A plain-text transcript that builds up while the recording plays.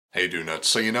Hey do nuts,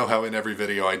 so you know how in every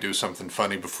video I do something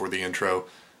funny before the intro?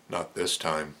 Not this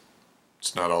time.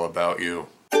 It's not all about you.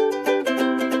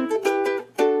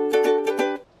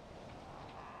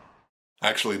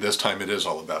 Actually, this time it is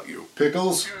all about you.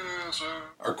 Pickles? Yes, sir.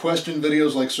 Are question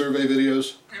videos like survey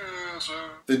videos? Yes, sir.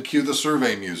 Then cue the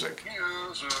survey music.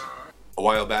 Yes, sir. A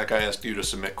while back I asked you to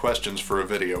submit questions for a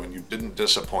video and you didn't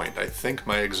disappoint. I think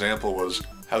my example was,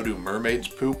 how do mermaids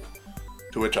poop?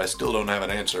 To which I still don't have an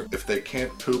answer. If they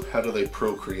can't poop, how do they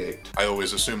procreate? I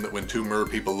always assume that when two mer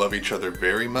people love each other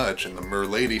very much and the mer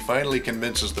lady finally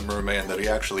convinces the merman that he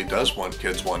actually does want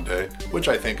kids one day, which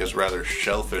I think is rather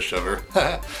shellfish of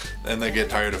her, and they get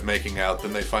tired of making out,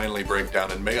 then they finally break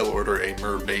down and mail order a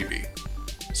mer baby.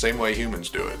 Same way humans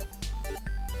do it.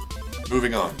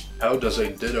 Moving on. How does a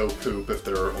ditto poop if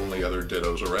there are only other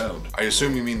dittos around? I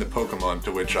assume you mean the Pokemon,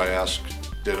 to which I asked,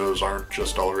 dittos aren't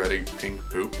just already pink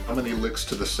poop? How many licks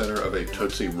to the center of a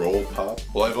Tootsie Roll Pop?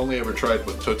 Well, I've only ever tried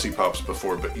with Tootsie Pops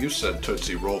before, but you said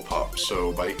Tootsie Roll Pop,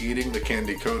 so by eating the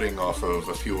candy coating off of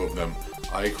a few of them,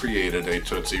 I created a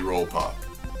Tootsie Roll Pop,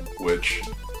 which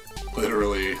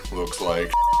literally looks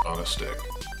like on a stick.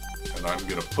 And I'm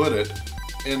gonna put it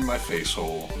in my face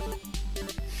hole.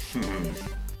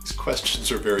 These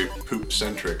questions are very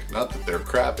poop-centric, not that they're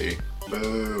crappy.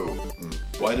 Boo.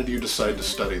 Why did you decide to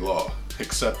study law?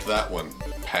 Except that one.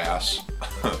 Pass.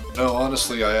 No,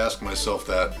 honestly, I ask myself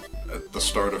that at the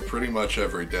start of pretty much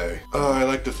every day. I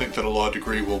like to think that a law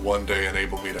degree will one day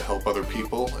enable me to help other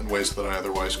people in ways that I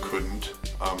otherwise couldn't.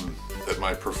 That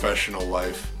my professional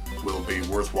life will be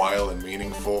worthwhile and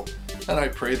meaningful. And I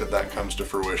pray that that comes to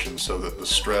fruition so that the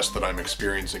stress that I'm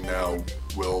experiencing now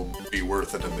will be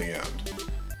worth it in the end.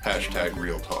 Hashtag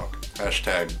real talk.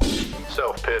 Hashtag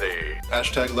self-pity.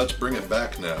 Hashtag let's bring it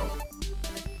back now.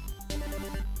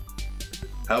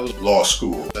 How's law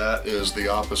school? That is the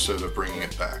opposite of bringing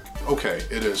it back. Okay,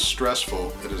 it is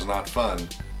stressful, it is not fun,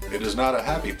 it is not a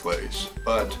happy place,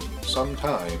 but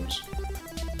sometimes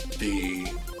the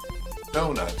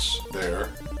donuts there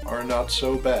are not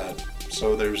so bad.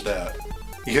 So there's that.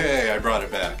 Yay, I brought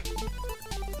it back.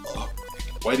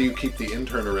 Why do you keep the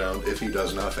intern around if he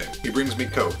does nothing? He brings me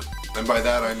Coke. And by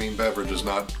that I mean beverages,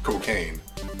 not cocaine.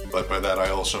 But by that I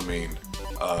also mean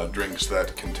drinks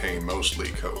that contain mostly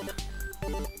Coke.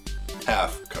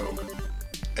 Half Coke.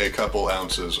 A couple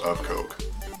ounces of Coke.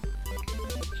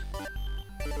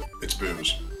 It's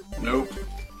booze. Nope.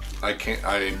 I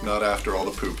can't, not after all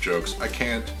the poop jokes. I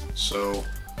can't, so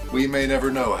we may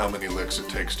never know how many licks it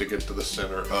takes to get to the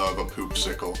center of a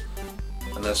poopsicle.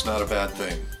 And that's not a bad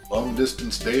thing. Long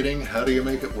distance dating, how do you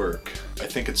make it work? I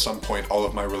think at some point all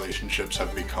of my relationships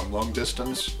have become long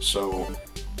distance, so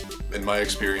in my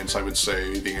experience I would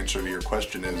say the answer to your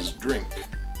question is drink.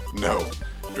 No,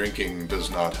 drinking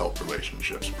does not help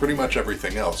relationships. Pretty much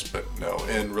everything else, but no.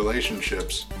 In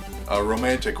relationships,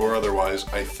 romantic or otherwise,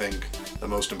 I think the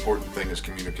most important thing is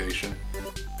communication.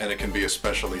 And it can be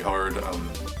especially hard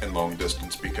in long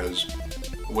distance because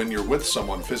when you're with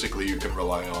someone physically you can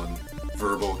rely on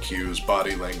verbal cues,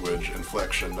 body language,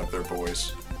 inflection of their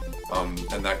voice.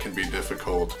 And that can be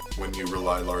difficult when you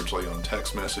rely largely on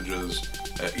text messages,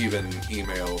 even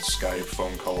email, Skype,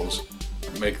 phone calls.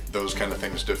 Make those kind of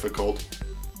things difficult.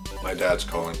 My dad's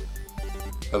calling.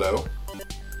 Hello?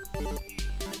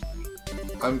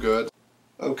 I'm good.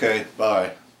 Okay,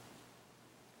 bye.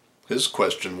 His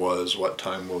question was, what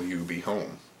time will you be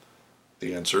home?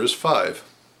 The answer is 5.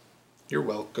 You're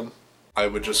welcome. I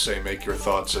would just say make your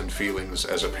thoughts and feelings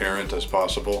as apparent as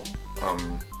possible.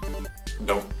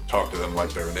 Don't talk to them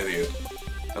like they're an idiot.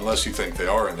 Unless you think they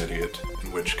are an idiot,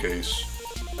 in which case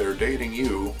they're dating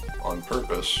you on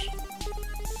purpose.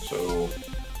 So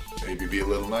maybe be a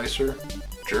little nicer.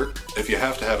 Jerk. If you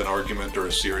have to have an argument or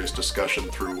a serious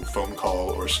discussion through phone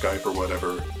call or Skype or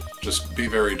whatever, just be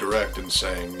very direct in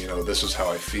saying, you know, this is how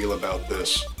I feel about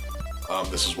this.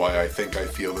 This is why I think I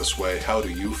feel this way. How do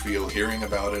you feel hearing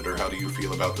about it, or how do you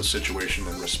feel about the situation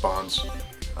in response?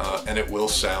 And it will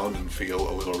sound and feel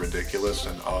a little ridiculous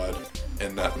and odd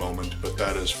in that moment, but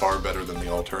that is far better than the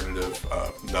alternative,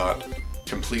 not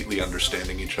completely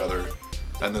understanding each other.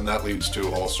 And then that leads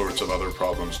to all sorts of other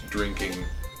problems, drinking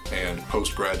and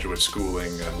postgraduate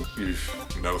schooling,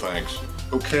 and no thanks.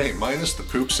 Okay, minus the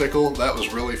poopsicle, that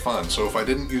was really fun. So if I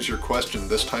didn't use your question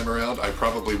this time around, I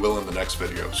probably will in the next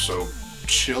video, so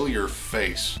chill your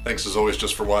face. Thanks as always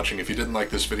just for watching. If you didn't like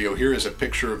this video, here is a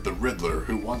picture of the Riddler,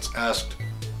 who once asked,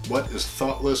 what is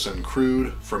thoughtless and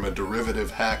crude from a derivative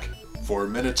hack? 4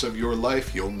 minutes of your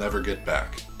life you'll never get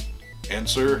back.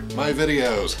 Answer, my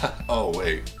videos. Oh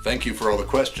wait. Thank you for all the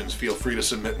questions. Feel free to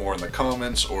submit more in the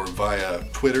comments or via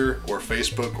Twitter or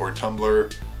Facebook or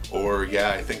Tumblr or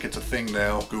yeah, I think it's a thing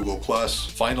now, Google+.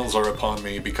 Finals are upon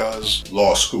me because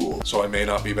law school. so I may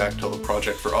not be back till the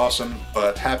Project for Awesome,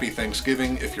 but happy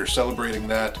Thanksgiving if you're celebrating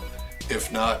that.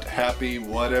 If not, happy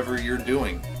whatever you're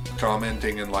doing.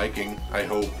 Commenting and liking, I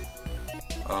hope.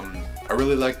 I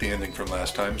really liked the ending from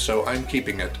last time, so I'm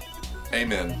keeping it.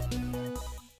 Amen.